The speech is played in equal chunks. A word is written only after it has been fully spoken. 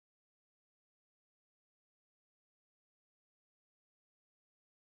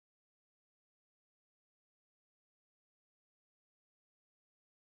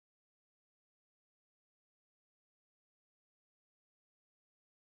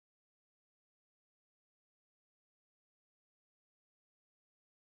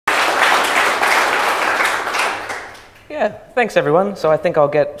Yeah, thanks everyone. So I think I'll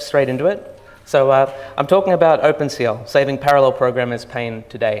get straight into it. So I'm talking about OpenCL, saving parallel programmers pain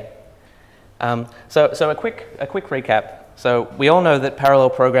today. So a quick recap. So we all know that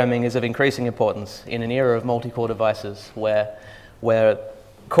parallel programming is of increasing importance in an era of multi-core devices where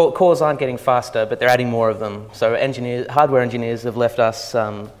cores aren't getting faster, but they're adding more of them. So hardware engineers have left us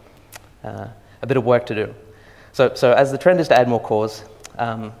a bit of work to do. So as the trend is to add more cores,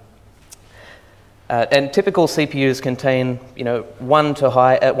 and typical CPUs contain, 1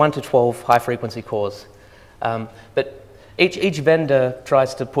 to 12 high-frequency cores. But each vendor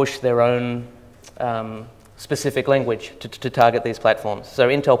tries to push their own specific language to target these platforms. So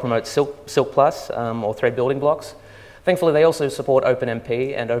Intel promotes Cilk Plus, or thread building blocks. Thankfully, they also support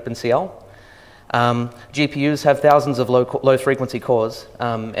OpenMP and OpenCL. GPUs have thousands of low-frequency cores,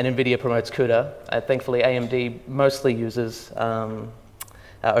 and NVIDIA promotes CUDA. Thankfully, AMD mostly uses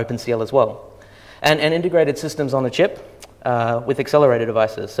OpenCL as well. And integrated systems on a chip with accelerator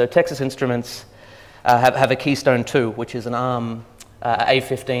devices. So Texas Instruments have a Keystone 2, which is an ARM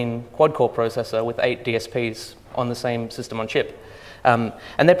A15 quad-core processor with 8 DSPs on the same system on chip. And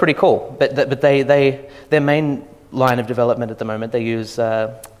they're pretty cool, but their main line of development at the moment, they use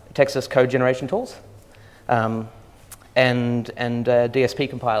Texas code generation tools and DSP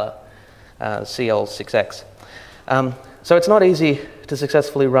compiler, CL6X. So it's not easy to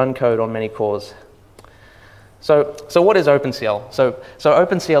successfully run code on many cores. So what is OpenCL? So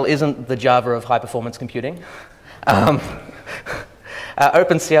OpenCL isn't the Java of high-performance computing.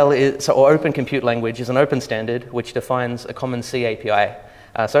 OpenCL or Open Compute Language is an open standard which defines a common C API.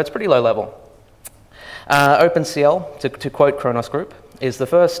 So it's pretty low level. OpenCL, to quote Kronos Group, is the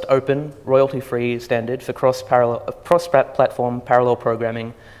first open, royalty-free standard for cross-platform parallel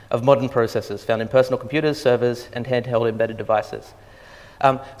programming of modern processors found in personal computers, servers, and handheld embedded devices.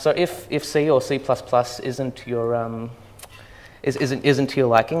 So if C or C++ isn't to your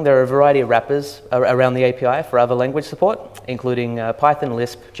liking, there are a variety of wrappers around the API for other language support, including Python,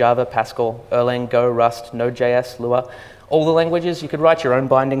 Lisp, Java, Pascal, Erlang, Go, Rust, Node.js, Lua, all the languages. You could write your own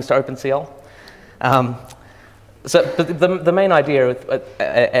bindings to OpenCL. So the main idea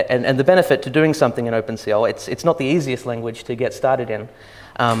and the benefit to doing something in OpenCL, it's not the easiest language to get started in.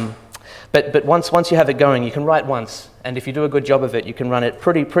 But once you have it going, you can write once, and if you do a good job of it, you can run it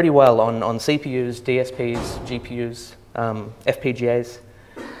pretty well on CPUs, DSPs, GPUs, FPGAs,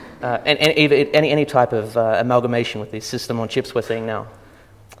 and even any type of amalgamation with the system on chips we're seeing now.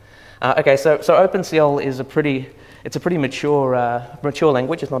 Okay, so OpenCL is a pretty mature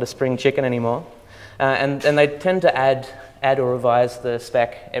language. It's not a spring chicken anymore, and they tend to add or revise the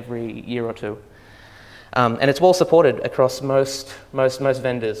spec every year or two. And it's well supported across most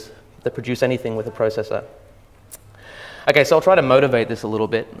vendors that produce anything with a processor. Okay, so I'll try to motivate this a little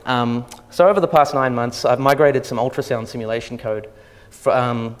bit. So over the past 9 months, I've migrated some ultrasound simulation code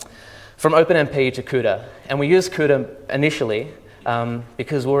from OpenMP to CUDA. And we used CUDA initially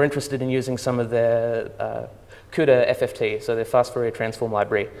because we're interested in using some of their CUDA FFT, so their fast Fourier transform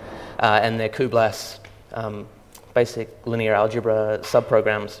library, and their cuBLAS basic linear algebra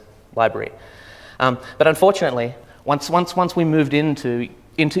subprograms library. But unfortunately, once we moved into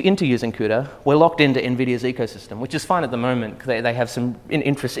using CUDA, we're locked into NVIDIA's ecosystem, which is fine at the moment. They have some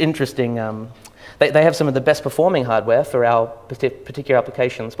interesting. They have some of the best performing hardware for our particular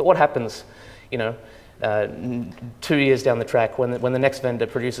applications. But what happens, 2 years down the track when the next vendor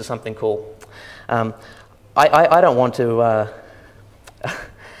produces something cool? I don't want to.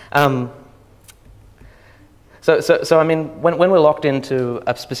 So I mean, when we're locked into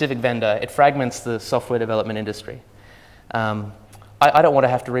a specific vendor, it fragments the software development industry. I don't want to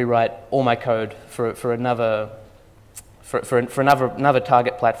have to rewrite all my code for another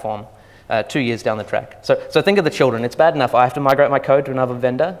target platform 2 years down the track. So think of the children. It's bad enough I have to migrate my code to another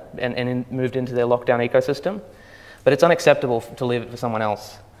vendor and moved into their lockdown ecosystem, but it's unacceptable to leave it for someone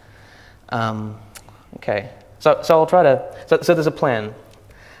else. Okay. So I'll try to. So there's a plan.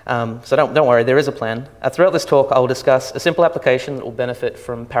 So don't worry, there is a plan. Throughout this talk, I'll discuss a simple application that will benefit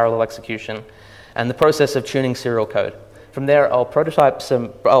from parallel execution and the process of tuning serial code. From there, I'll prototype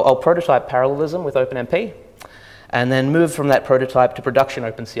parallelism with OpenMP, and then move from that prototype to production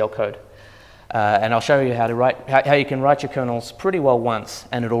OpenCL code. And I'll show you how you can write your kernels pretty well once,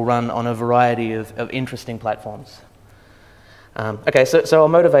 and it'll run on a variety of interesting platforms. Okay, so I'll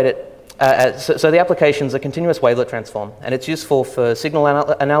motivate it. So the application is a continuous wavelet transform, and it's useful for signal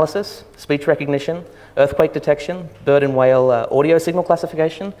analysis, speech recognition, earthquake detection, bird and whale audio signal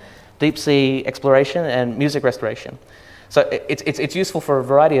classification, deep sea exploration, and music restoration. So it's useful for a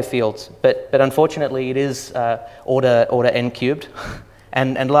variety of fields, but unfortunately it is order n cubed,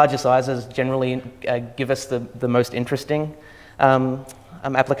 And larger sizes generally give us the most interesting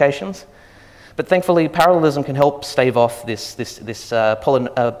applications. But thankfully, parallelism can help stave off this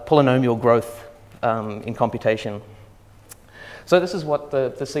polynomial growth in computation. So this is what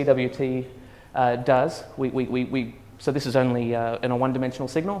the CWT does. So this is only in a one-dimensional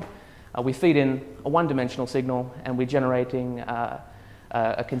signal. We feed in a one-dimensional signal, and we're generating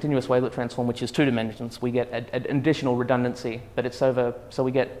a continuous wavelet transform, which is 2 dimensions. We get an additional redundancy, but it's over, so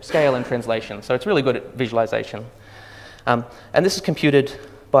we get scale and translation. So it's really good at visualization. And this is computed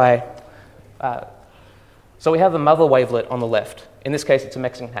by, so we have a mother wavelet on the left. In this case, it's a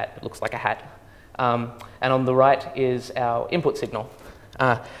Mexican hat. It looks like a hat. And on the right is our input signal.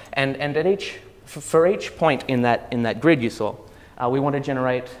 And at for each point in that grid you saw, we want to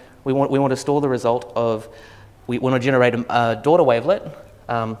generate, we want to store the result of, we want to generate a daughter wavelet,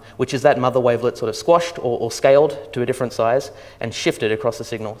 which is that mother wavelet sort of squashed or scaled to a different size and shifted across the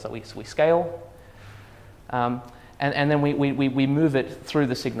signal. So we scale, and then we move it through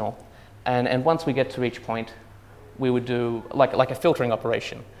the signal. And once we get to each point, we would do like a filtering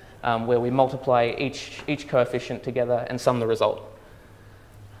operation, where we multiply each coefficient together and sum the result.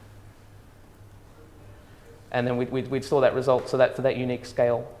 And then we'd store that result so that for that unique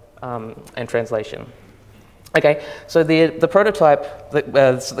scale and translation. Okay, so the prototype,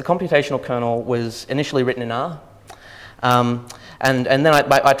 the computational kernel was initially written in R, and then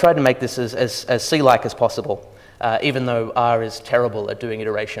I tried to make this as C-like as possible, even though R is terrible at doing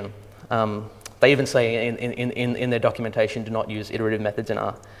iteration. They even say in their documentation, do not use iterative methods in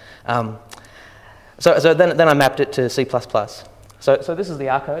R. So then I mapped it to C++. So this is the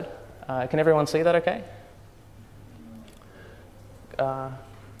R code. Can everyone see that okay?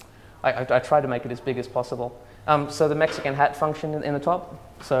 I tried to make it as big as possible. So the Mexican hat function in the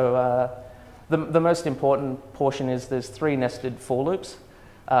top. So the most important portion is there's 3 nested for loops.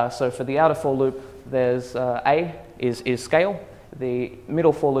 So for the outer for loop, there's A is scale, the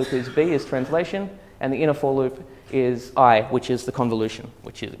middle for loop is B is translation, and the inner for loop is I, which is the convolution,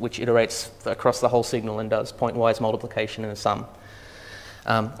 which iterates across the whole signal and does pointwise multiplication and a sum.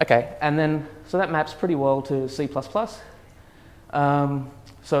 Okay, and then so that maps pretty well to C++.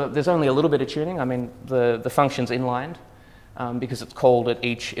 So there's only a little bit of tuning. I mean, the function's inlined because it's called at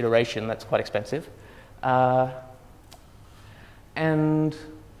each iteration. That's quite expensive. And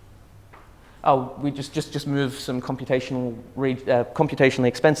we just move some computationally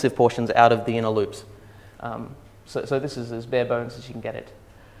expensive portions out of the inner loops. So this is as bare bones as you can get it.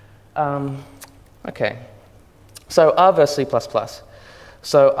 Okay. So R versus C++.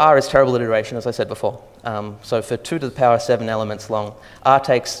 So R is terrible at iteration, as I said before. So for 2 to the power 7 elements long, R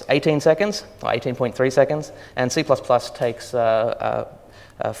takes 18 seconds, or 18.3 seconds, and C++ takes 40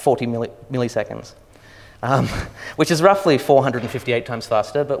 milliseconds, which is roughly 458 times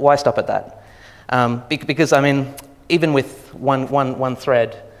faster, but why stop at that? Because, I mean, even with one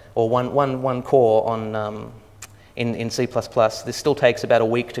thread or one core on, in C++, this still takes about a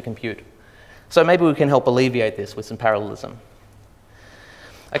week to compute. So maybe we can help alleviate this with some parallelism.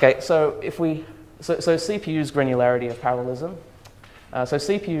 Okay, so so CPU's granularity of parallelism. So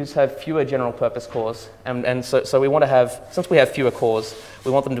CPUs have fewer general purpose cores, and so we want to have, since we have fewer cores,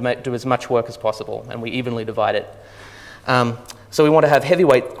 we want them to do as much work as possible, and we evenly divide it. So we want to have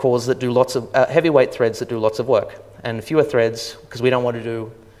heavyweight cores that do heavyweight threads that do lots of work, and fewer threads because we don't want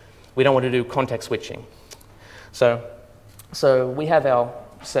to do context switching. So we have our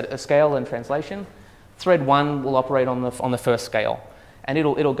set a scale and translation. Thread 1 will operate on the first scale, and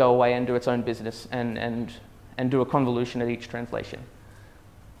it'll go away and do its own business and do a convolution at each translation,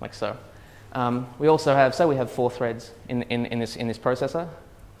 like so. We also have, we have 4 threads in this processor.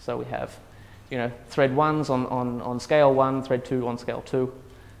 So we have, thread 1's on scale 1, thread 2 on scale 2,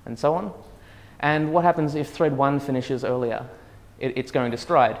 and so on. And what happens if thread 1 finishes earlier? It's going to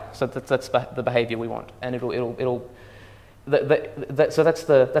stride. So that's the behavior we want, and so that's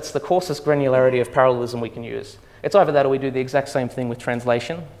the coarsest granularity of parallelism we can use. It's either that or we do the exact same thing with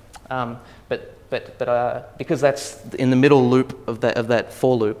translation, but because that's in the middle loop of that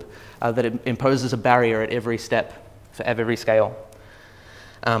for loop, that it imposes a barrier at every step for every scale.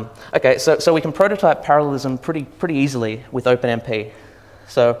 Okay, so we can prototype parallelism pretty easily with OpenMP.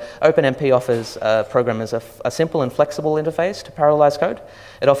 So OpenMP offers programmers a simple and flexible interface to parallelize code.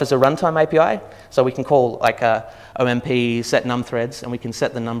 It offers a runtime API, so we can call like OMP set num threads, and we can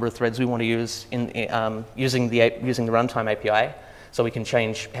set the number of threads we want to use using the runtime API. So we can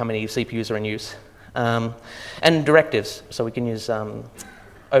change how many CPUs are in use, and directives. So we can use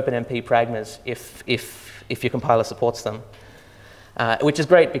OpenMP pragmas if your compiler supports them. which is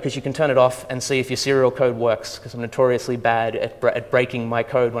great because you can turn it off and see if your serial code works, because I'm notoriously bad at breaking my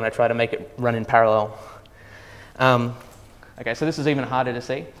code when I try to make it run in parallel. Okay, so this is even harder to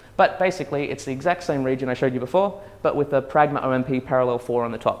see. But basically, it's the exact same region I showed you before, but with the Pragma OMP parallel 4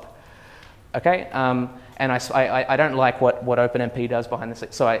 on the top. Okay, and I don't like what OpenMP does behind this.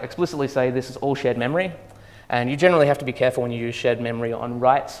 So I explicitly say this is all shared memory. And you generally have to be careful when you use shared memory on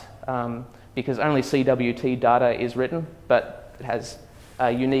writes, because only CWT data is written, but it has a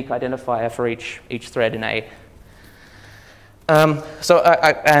unique identifier for each thread in A.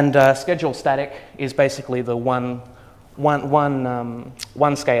 Schedule static is basically the one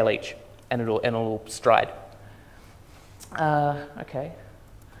scale each, and it'll stride. Okay.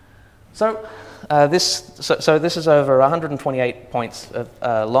 So this is over 128 points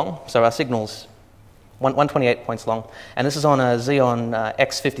long. So our signal's 128 points long, and this is on a Xeon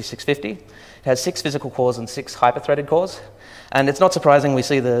X5650. It has 6 physical cores and 6 hyper-threaded cores, and it's not surprising we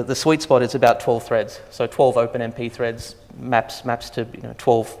see the sweet spot is about 12 threads. So 12 OpenMP threads maps to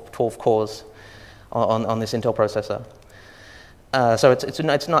 12 cores on this Intel processor. So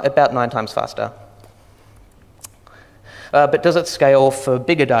it's not about 9 times faster. But does it scale for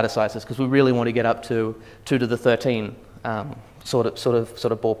bigger data sizes? Because we really want to get up to 2 to the 13 sort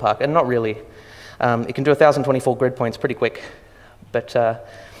of ballpark, and not really. It can do 1,024 grid points pretty quick. But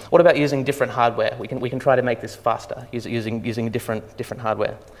what about using different hardware? We can try to make this faster using different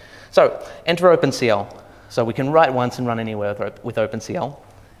hardware. So enter OpenCL. So we can write once and run anywhere with OpenCL.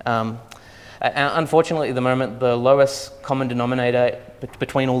 Unfortunately, at the moment, the lowest common denominator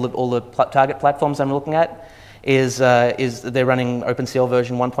between all the target platforms I'm looking at is they're running OpenCL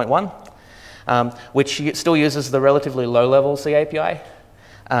version 1.1, which still uses the relatively low-level C API.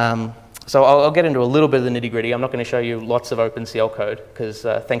 So I'll get into a little bit of the nitty-gritty. I'm not going to show you lots of OpenCL code, because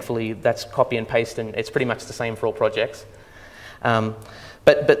thankfully that's copy and paste, and it's pretty much the same for all projects. But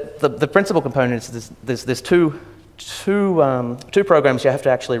the principal component is there's two programs you have to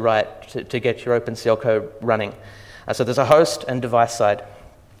actually write to get your OpenCL code running. So there's a host and device side.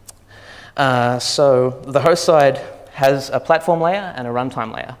 So the host side has a platform layer and a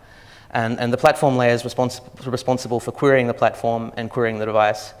runtime layer. And the platform layer is responsible for querying the platform and querying the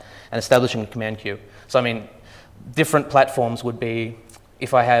device and establishing a command queue. So I mean, different platforms would be,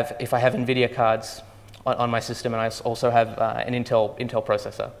 if I have NVIDIA cards on my system, and I also have an Intel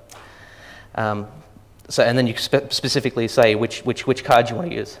processor. And then you specifically say which card you want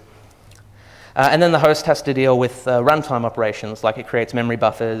to use. And then the host has to deal with runtime operations, like it creates memory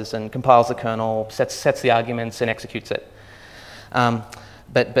buffers and compiles the kernel, sets the arguments, and executes it.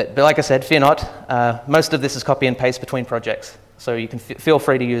 But like I said, fear not. Most of this is copy and paste between projects. So you can feel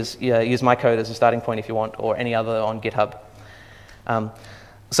free to use my code as a starting point if you want, or any other on GitHub.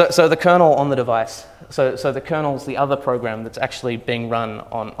 So the kernel on the device. So the kernel's the other program that's actually being run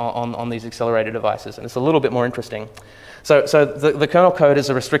on these accelerated devices, and it's a little bit more interesting. So the kernel code is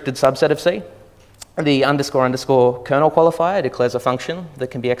a restricted subset of C. The __ kernel qualifier declares a function that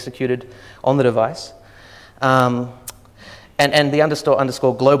can be executed on the device. And the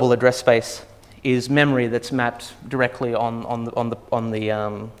 __ global address space is memory that's mapped directly on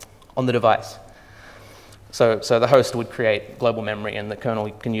the device. So the host would create global memory, and the kernel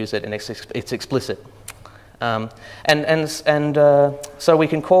can use it, and it's explicit. So we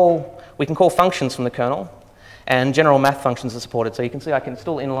can call functions from the kernel, and general math functions are supported. So you can see I can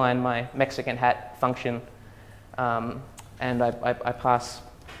still inline my Mexican hat function, and I pass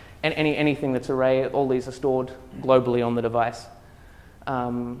anything that's array. All these are stored globally on the device.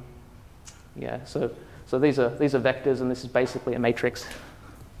 So these are vectors, and this is basically a matrix,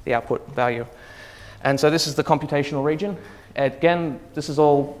 the output value. And so this is the computational region. Again, this is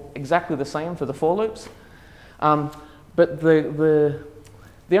all exactly the same for the for loops. But the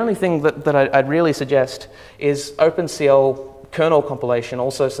only thing that I'd really suggest is OpenCL kernel compilation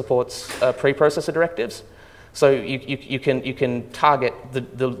also supports preprocessor directives. So you can target the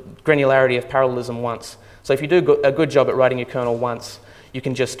granularity of parallelism once. So if you do a good job at writing your kernel once, you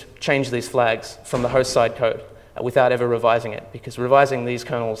can just change these flags from the host side code without ever revising it, because revising these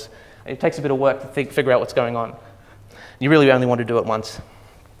kernels, it takes a bit of work to figure out what's going on. You really only want to do it once.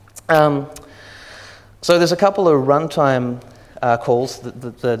 So there's a couple of runtime calls that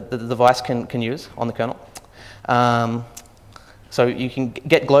the device can use on the kernel. So you can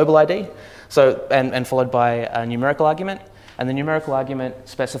get global ID, and followed by a numerical argument, and the numerical argument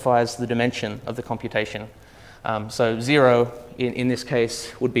specifies the dimension of the computation. So 0 in this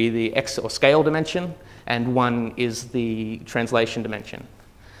case would be the x or scale dimension, and 1 is the translation dimension.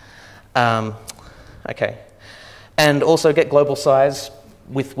 Okay, and also get global size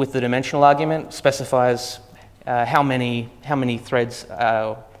with the dimensional argument specifies how many threads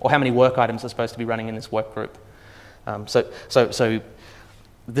or how many work items are supposed to be running in this work group. So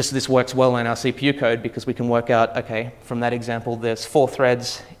this works well in our CPU code because we can work out, okay, from that example, there's 4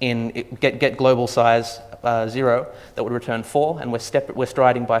 threads in get global size 0 that would return 4, and we're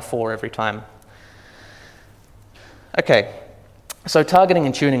striding by 4 every time. Okay, so targeting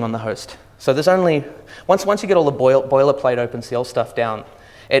and tuning on the host. So there's only, once you get all the boilerplate OpenCL stuff down,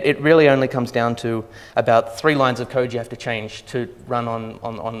 it really only comes down to about 3 lines of code you have to change to run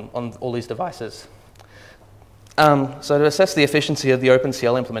on all these devices. So to assess the efficiency of the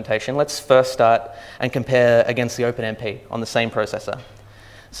OpenCL implementation, let's first start and compare against the OpenMP on the same processor.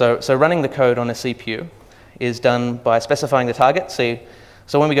 So running the code on a CPU is done by specifying the target.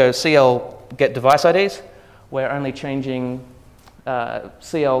 So when we go CL get device IDs, we're only changing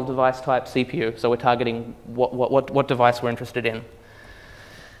CL device type CPU. So we're targeting what device we're interested in.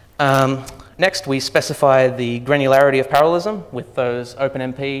 Next, we specify the granularity of parallelism with those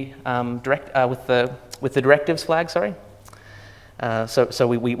OpenMP with the directives flag. Sorry. So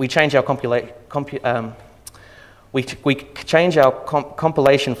we change our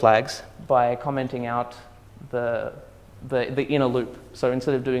compilation flags by commenting out the inner loop. So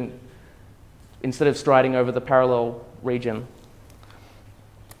instead of striding over the parallel region,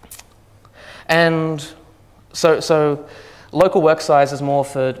 and so local work size is more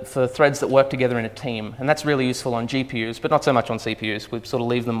for threads that work together in a team, and that's really useful on GPUs, but not so much on CPUs. We sort of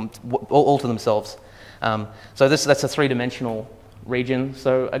leave them all to themselves. So that's a 3-dimensional region.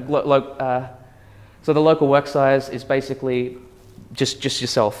 So so the local work size is basically just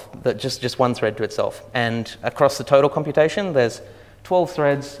yourself, just one thread to itself. And across the total computation, there's 12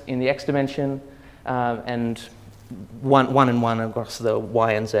 threads in the X dimension, and one and one across the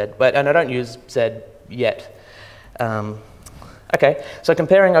Y and Z. And I don't use Z yet. Okay, so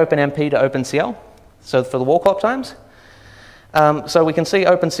comparing OpenMP to OpenCL, so for the wall clock times, so we can see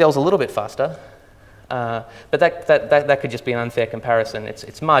OpenCL's a little bit faster, but that could just be an unfair comparison.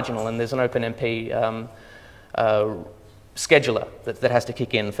 It's marginal, and there's an OpenMP scheduler that has to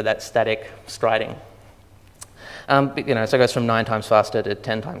kick in for that static striding. So it goes from 9 times faster to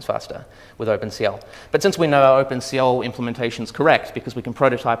 10 times faster with OpenCL. But since we know our OpenCL implementation is correct, because we can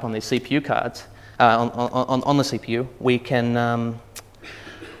prototype on these CPU cards, on the CPU, we can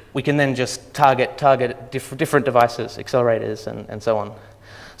then just target different devices, accelerators, and so on.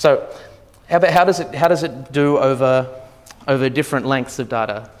 So how does it do over different lengths of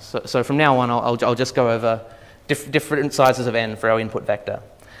data? So from now on, I'll just go over different sizes of n for our input vector.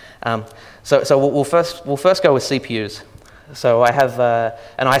 So we'll first go with CPUs. So I have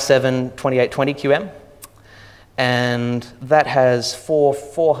an i7 2820 QM, and that has four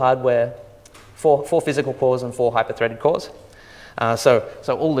physical cores and 4 hyper-threaded cores. So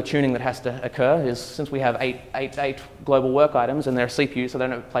all the tuning that has to occur is, since we have eight global work items and they're CPU, so they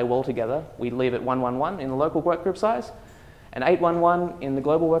don't play well together, we leave it 111 in the local work group size and 811 in the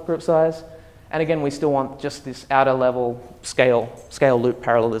global work group size. And again, we still want just this outer level scale loop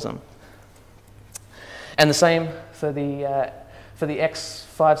parallelism. And the same for the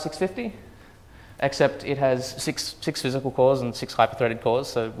X5650, except it has six physical cores and 6 hyper-threaded cores,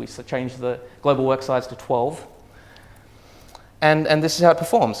 so we change the global work size to 12. And this is how it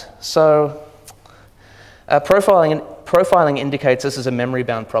performs. So profiling indicates this is a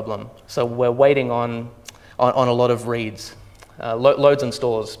memory-bound problem. So we're waiting on a lot of reads, loads and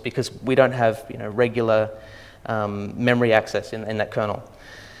stores, because we don't have regular memory access in that kernel.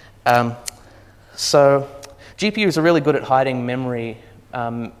 So GPUs are really good at hiding memory,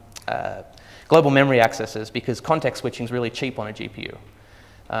 global memory accesses, because context switching is really cheap on a GPU.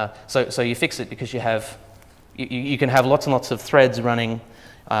 So you fix it because you can have lots and lots of threads running.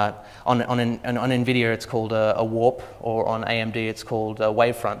 On NVIDIA, it's called a warp, or on AMD, it's called a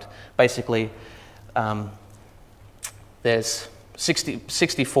wavefront. Basically, there's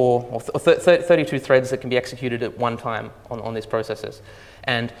 64 or 32 threads that can be executed at one time on these processors.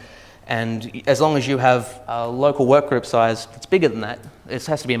 And as long as you have a local workgroup size that's bigger than that, it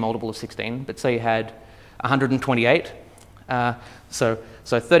has to be a multiple of 16, but say you had 128, so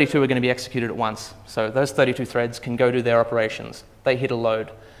 32 are going to be executed at once. So those 32 threads can go do their operations. They hit a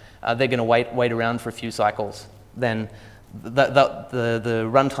load. They're going to wait around for a few cycles. Then the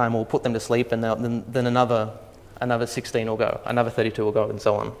runtime will put them to sleep, and then another 16 will go, another 32 will go, and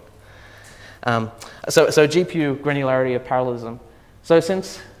so on. So GPU granularity of parallelism. So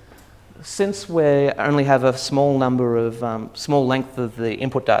since we only have a small number of small length of the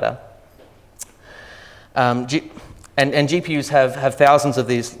input data, and GPUs have thousands of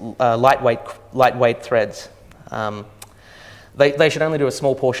these lightweight threads, they should only do a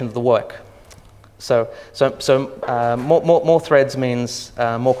small portion of the work. More threads means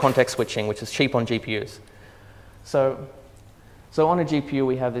more context switching, which is cheap on GPUs. So on a GPU,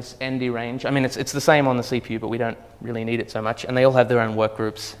 we have this ND range. I mean, it's the same on the CPU, but we don't really need it so much. And they all have their own work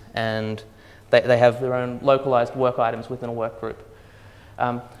groups, and they have their own localized work items within a work group.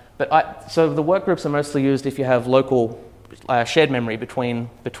 So the work groups are mostly used if you have local shared memory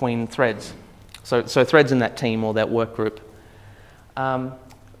between threads. So threads in that team or that work group.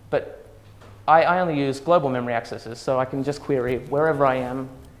 But I only use global memory accesses, so I can just query wherever I am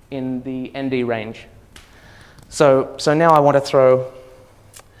in the ND range. So now I want to throw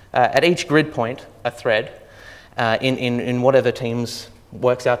at each grid point a thread in whatever teams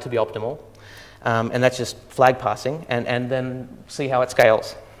works out to be optimal, and that's just flag passing, and then see how it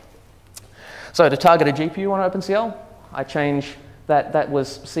scales. So to target a GPU on OpenCL, I change that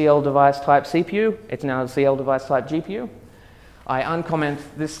was CL device type CPU. It's now CL device type GPU. I uncomment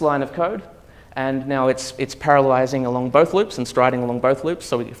this line of code, and now it's parallelizing along both loops and striding along both loops.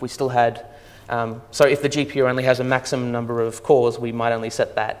 So if we still had, so if the GPU only has a maximum number of cores, we might only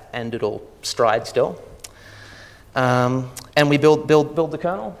set that, and it'll stride still. And we build the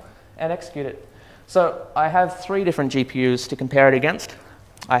kernel and execute it. So I have 3 different GPUs to compare it against.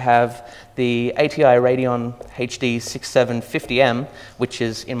 I have the ATI Radeon HD 6750M, which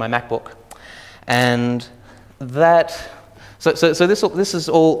is in my MacBook, and that. So this is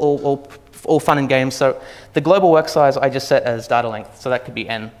all fun and games. So the global work size I just set as data length, so that could be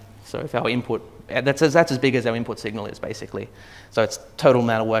n. So if our input, that's as big as our input signal is basically. So it's total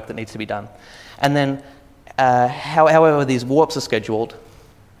amount of work that needs to be done. And then however these warps are scheduled,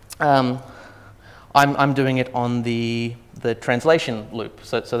 I'm doing it on the translation loop,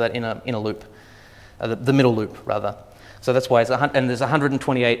 so that in a loop, the middle loop rather. So that's why and there's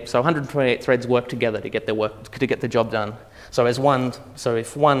 128. So 128 threads work together to get the job done. So if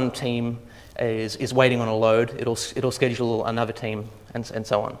one team is waiting on a load, it'll schedule another team and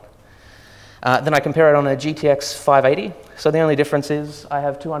so on. Then I compare it on a GTX 580. So the only difference is I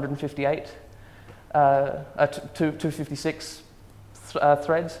have 256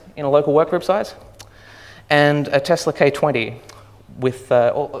 threads in a local workgroup size, and a Tesla K20 with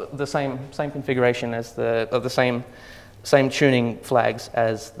all the same configuration as the same tuning flags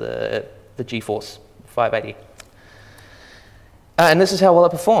as the GeForce 580. And this is how well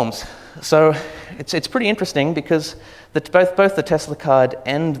it performs. So it's pretty interesting because both the Tesla card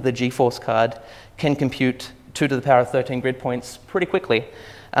and the GeForce card can compute 2 to the power of 13 grid points pretty quickly.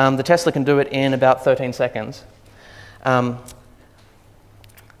 The Tesla can do it in about 13 seconds.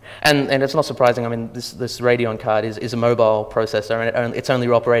 And it's not surprising. I mean, this Radeon card is a mobile processor, and it's only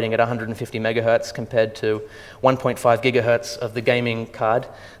operating at 150 megahertz compared to 1.5 gigahertz of the gaming card,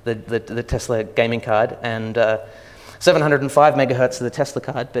 the Tesla gaming card, and 705 megahertz of the Tesla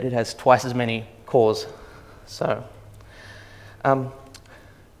card, but it has twice as many cores. So what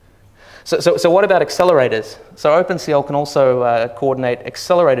about accelerators? So OpenCL can also coordinate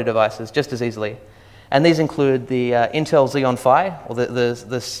accelerator devices just as easily. And these include the Intel Xeon Phi, or the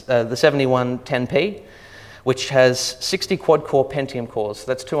 7110P, which has 60 quad-core Pentium cores.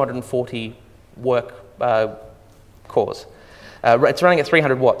 That's 240 work cores. It's running at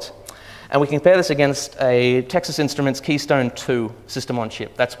 300 watts. And we can compare this against a Texas Instruments Keystone 2 system on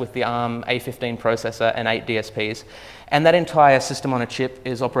chip. That's with the ARM A15 processor and 8 DSPs. And that entire system on a chip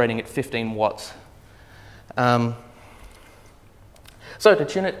is operating at 15 watts. So to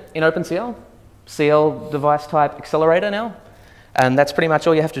tune it in OpenCL, CL device type accelerator now, and that's pretty much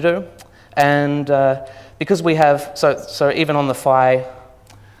all you have to do. And because we have, so even on the Phi,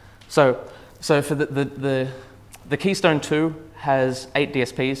 so for the Keystone 2 has 8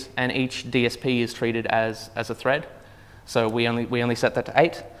 DSPs, and each DSP is treated as a thread. So we only set that to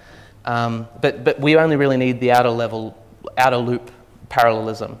 8. But we only really need the outer loop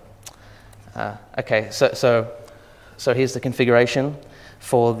parallelism. Okay, so here's the configuration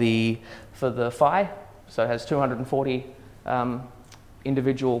for the Phi. So it has 240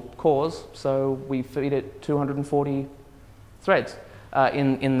 individual cores. So we feed it 240 threads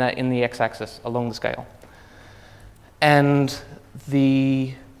in the x-axis along the scale. And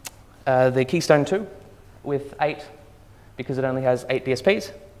the Keystone 2 with 8, because it only has 8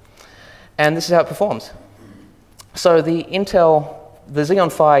 DSPs. And this is how it performs. So the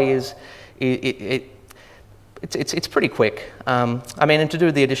Xeon Phi it's pretty quick. I mean, and to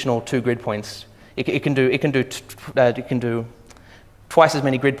do the additional 2 grid points, it can do twice as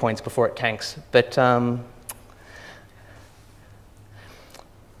many grid points before it tanks. But I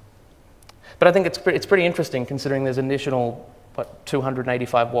think it's pretty interesting considering there's an additional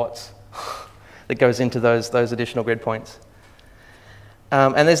 285 watts that goes into those additional grid points.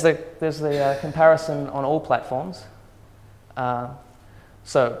 And there's the comparison on all platforms.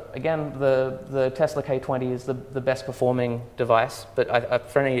 So again, the Tesla K20 is the best performing device,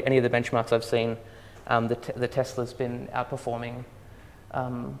 but for any of the benchmarks I've seen, the Tesla's been outperforming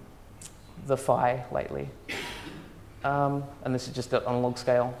the Phi lately. And this is just on a log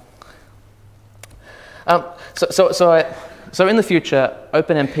scale. So in the future,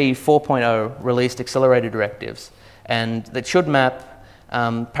 OpenMP 4.0 released accelerator directives, and that should map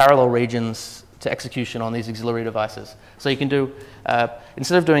parallel regions to execution on these auxiliary devices. So you can do,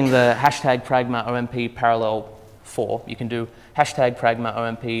 instead of doing the hashtag pragma OMP parallel 4, you can do hashtag pragma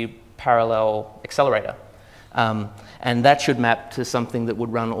OMP parallel accelerator. And that should map to something that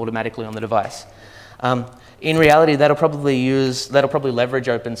would run automatically on the device. In reality, that'll probably leverage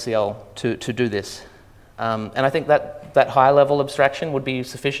OpenCL to do this. And I think that high level abstraction would be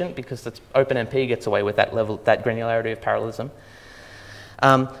sufficient because OpenMP gets away with that granularity of parallelism.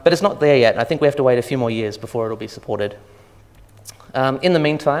 But it's not there yet. I think we have to wait a few more years before it'll be supported. In the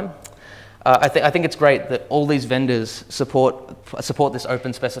meantime, I think it's great that all these vendors support this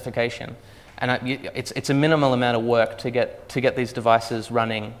open specification, and it's a minimal amount of work to get these devices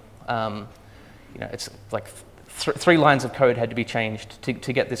running. It's like 3 lines of code had to be changed to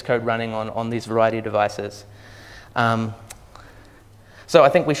get this code running on these variety of devices. So I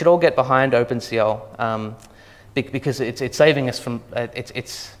think we should all get behind OpenCL because it's saving us from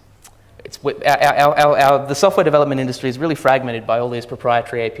the software development industry is really fragmented by all these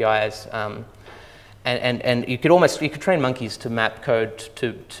proprietary APIs, and you could train monkeys to map code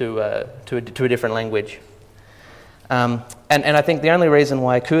to a different language. And I think the only reason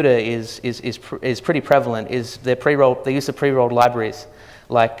why CUDA is pretty prevalent is the use of pre-rolled libraries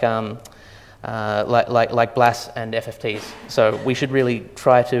like BLAS and FFTs. So we should really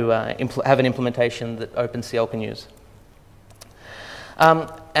try to have an implementation that OpenCL can use.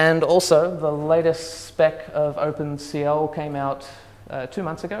 And also, the latest spec of OpenCL came out 2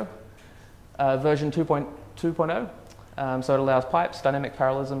 months ago, version 2.2.0. So it allows pipes, dynamic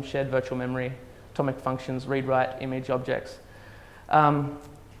parallelism, shared virtual memory, atomic functions, read-write, image objects. And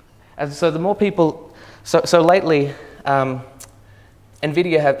so the more people, so lately,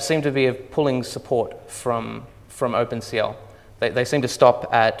 NVIDIA seem to be pulling support from OpenCL. They seem to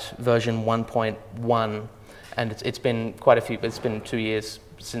stop at version 1.1, and it's been quite a few. It's been 2 years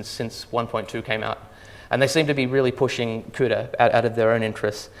since 1.2 came out, and they seem to be really pushing CUDA out of their own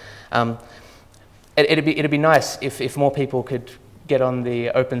interests. It'd be nice if more people could get on the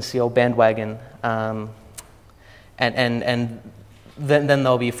OpenCL bandwagon, and then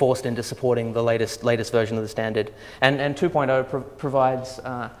they'll be forced into supporting the latest version of the standard. And 2.0 provides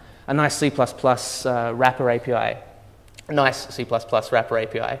a nice C++ wrapper API,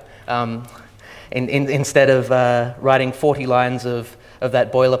 instead of writing 40 lines of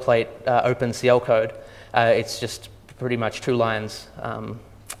that boilerplate OpenCL code. It's just pretty much 2 lines,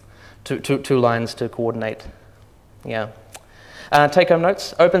 two lines to coordinate. Yeah. Take-home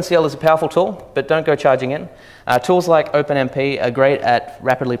notes. OpenCL is a powerful tool, but don't go charging in. Tools like OpenMP are great at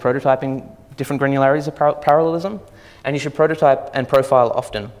rapidly prototyping different granularities of parallelism, and you should prototype and profile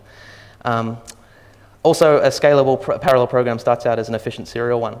often. Also, a scalable parallel program starts out as an efficient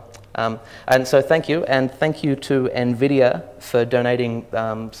serial one. And so thank you to NVIDIA for donating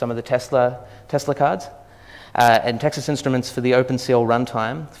some of the Tesla cards, and Texas Instruments for the OpenCL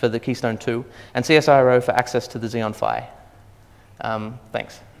runtime for the Keystone 2, and CSIRO for access to the Xeon Phi.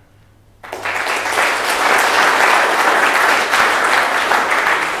 Thanks.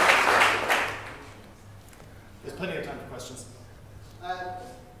 There's plenty of time for questions.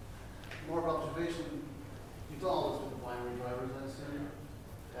 More of observation. You've done all this with the binary drivers, I assume.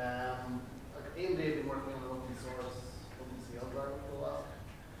 AMD have been working on an open source OpenCL driver for a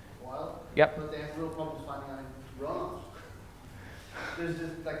while. Yep. But they have real problems finding anything to run on it. There's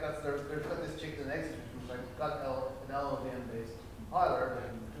just like they've got this chicken and egg situation. Like we've got an LLVM based compiler that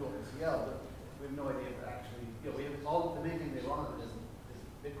can do OpenCL, but we have no idea if it actually. We have all the main thing they run on it is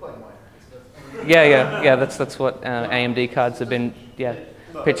Bitcoin miners. Yeah. That's what AMD cards have been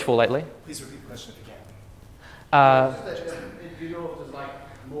pitched for lately. Please repeat the question if you can. Do you know if there's like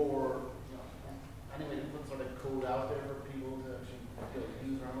more anyway to put sort of code out there for people to actually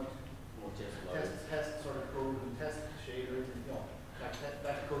use around it? Test sort of code and test shaders and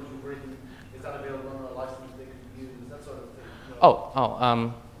that code you've written, is that available on a license they can use? That sort of thing.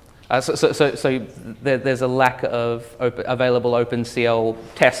 So there's a lack of available OpenCL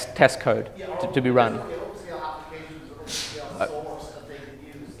test code to be run. OpenCL applications or OpenCL source that they can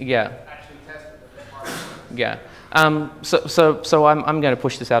use Yeah. to actually test it. Yeah. So I'm going to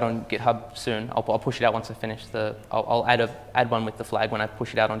push this out on GitHub soon. I'll push it out once I finish the. I'll add one with the flag when I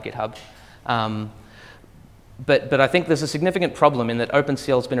push it out on GitHub. But I think there's a significant problem in that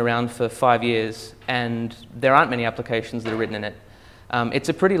OpenCL's been around for 5 years and there aren't many applications that are written in it. It's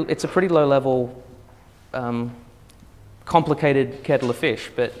a pretty low level, complicated kettle of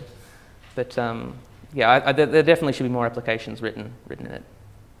fish. But yeah, there definitely should be more applications written in it.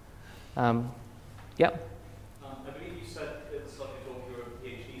 Yeah. I believe you said at the start you talked to a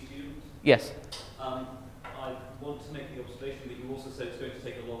PhD student. Yes. I want to make the observation that you also said it's going to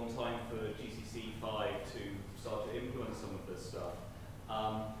take a long time for GCC Phi to start to implement some of this stuff.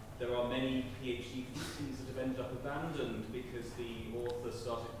 There are many PhD theses that have ended up abandoned because the author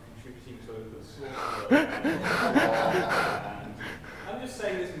started contributing to open source. And I'm just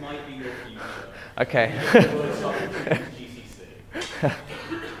saying this might be your future. Okay. GCC.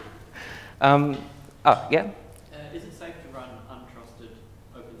 Oh, yeah? Is it safe to run untrusted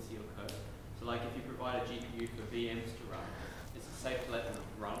OpenCL code? So like if you provide a GPU for VMs to run, is it safe to let them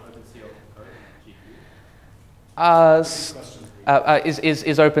run OpenCL code on GPU?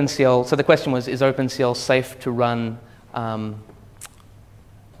 Is OpenCL, so the question was, is OpenCL safe to run,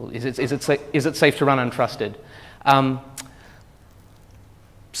 is it safe to run untrusted?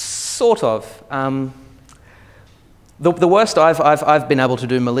 Sort of. The worst I've been able to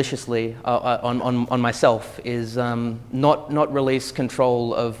do maliciously on myself is not release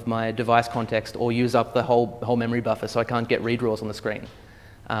control of my device context or use up the whole memory buffer so I can't get redraws on the screen.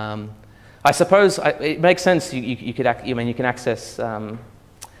 I suppose it makes sense. You can access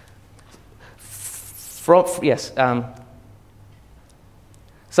yes.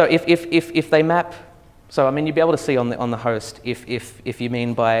 So if they map, so I mean you'd be able to see on the host if you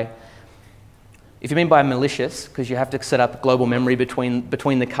mean by malicious, because you have to set up global memory between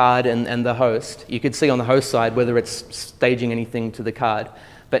the card and the host. You could see on the host side whether it's staging anything to the card.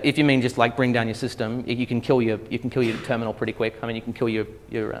 But if you mean just like bring down your system, you can kill your terminal pretty quick. I mean you can kill your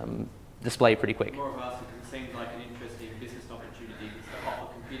display pretty quick. More of us, it seems like an interesting business opportunity to offer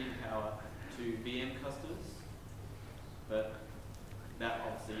computing power to VM customers, but that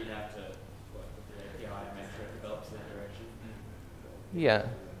obviously you'd have to work with the API and make sure it develops in that direction. Yeah.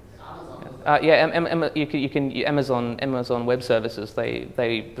 You can Amazon Web Services.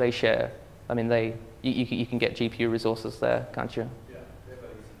 They share. I mean you can get GPU resources there, can't you? Yeah, they've got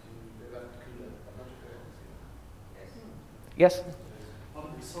CUDA. Yes.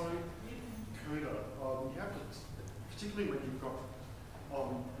 So in CUDA, you have to, particularly when you've got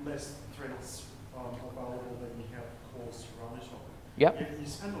less threads available than you have cores to run it on. Yep. You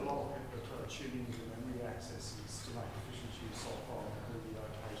spend a lot of effort tuning the memory accesses to make efficient use of memory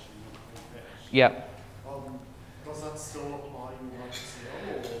location and fetch. Yep. Does that still apply in OpenCL,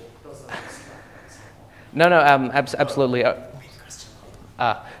 or does that extract that somewhat? No, absolutely.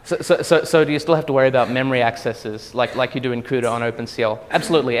 So do you still have to worry about memory accesses like you do in CUDA on OpenCL?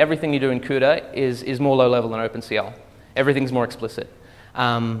 Absolutely. Everything you do in CUDA is more low level than OpenCL. Everything's more explicit.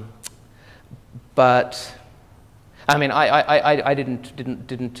 But I mean, I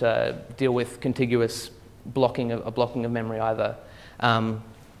didn't deal with contiguous blocking of memory either.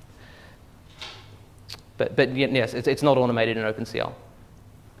 But yes, it's not automated in OpenCL.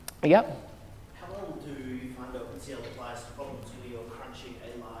 Yep. How well do you find OpenCL applies to problems where you're crunching a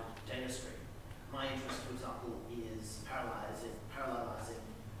large data stream? My interest, for example, is parallelizing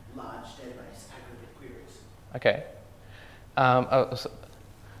large database aggregate queries. Okay. I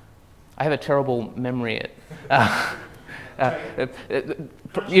have a terrible memory. Yeah.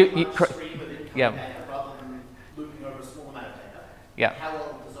 Rather than looping over a small amount of data. Yeah. How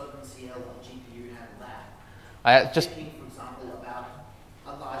well does OpenCL on GPU handle that? Thinking, for example, about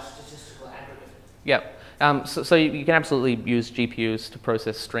a large statistical aggregate. Yeah. So you can absolutely use GPUs to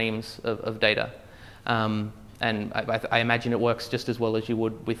process streams of data, and I imagine it works just as well as you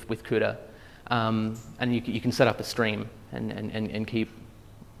would with CUDA. And you can set up a stream and keep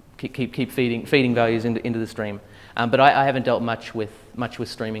feeding values into the stream. But I haven't dealt much with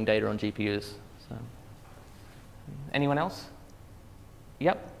streaming data on GPUs. So. Anyone else?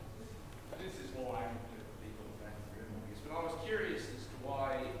 Yep. This is more aimed at people than communities, but I was curious as to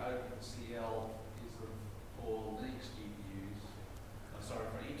why OpenCL is for Linux GPUs, for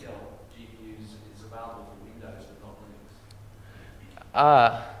Intel GPUs is available for Windows but not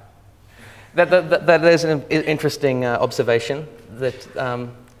Linux. That is an interesting observation. That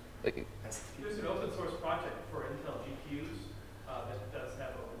There's an open source project for Intel GPUs that does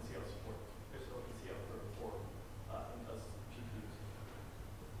have OpenCL support. There's OpenCL for Intel's GPUs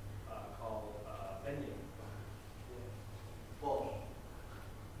called Venue. Well,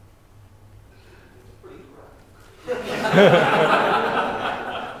 it's pretty great. Trying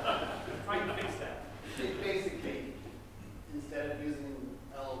to fix that. Basically, instead of using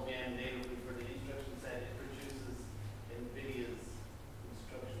LLVM natively for the instruction set, it produces NVIDIA's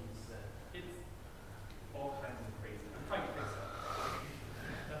instruction set. It's all kinds of crazy. I'm trying to fix that.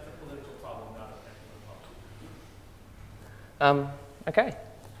 That's a political problem, not a technical problem. Okay.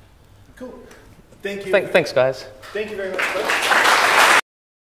 Cool. Thank you. Thanks, guys. Thank you very much.